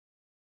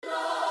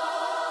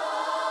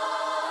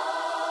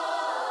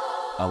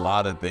a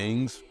lot of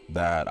things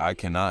that I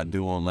cannot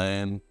do on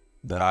land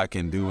that I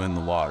can do in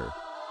the water.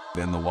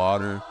 In the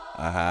water,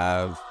 I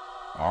have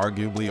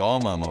arguably all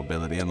my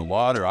mobility. In the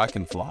water, I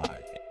can fly.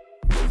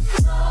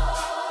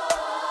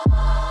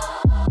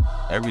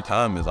 Every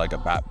time is like a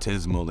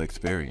baptismal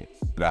experience.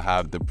 I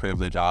have the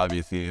privilege,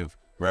 obviously, of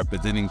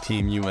representing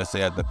Team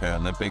USA at the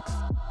Paralympics.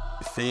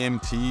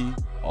 CMT,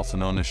 also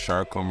known as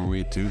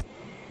Charcot-Marie Tooth,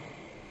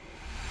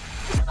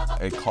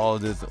 it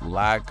causes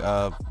lack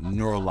of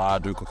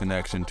neurological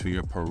connection to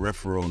your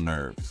peripheral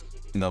nerves.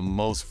 The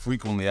most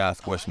frequently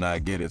asked question I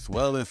get is,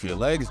 well, if your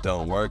legs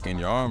don't work and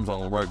your arms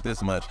don't work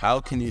this much, how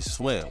can you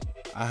swim?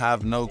 I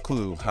have no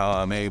clue how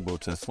I'm able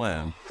to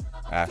swim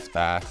as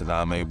fast as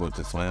I'm able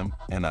to swim.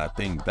 And I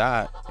think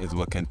that is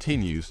what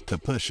continues to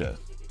push us.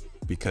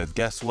 Because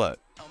guess what?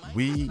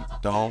 We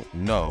don't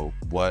know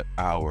what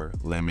our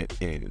limit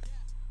is.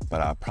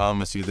 But I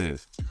promise you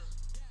this,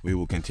 we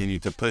will continue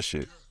to push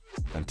it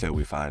until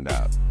we find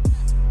out.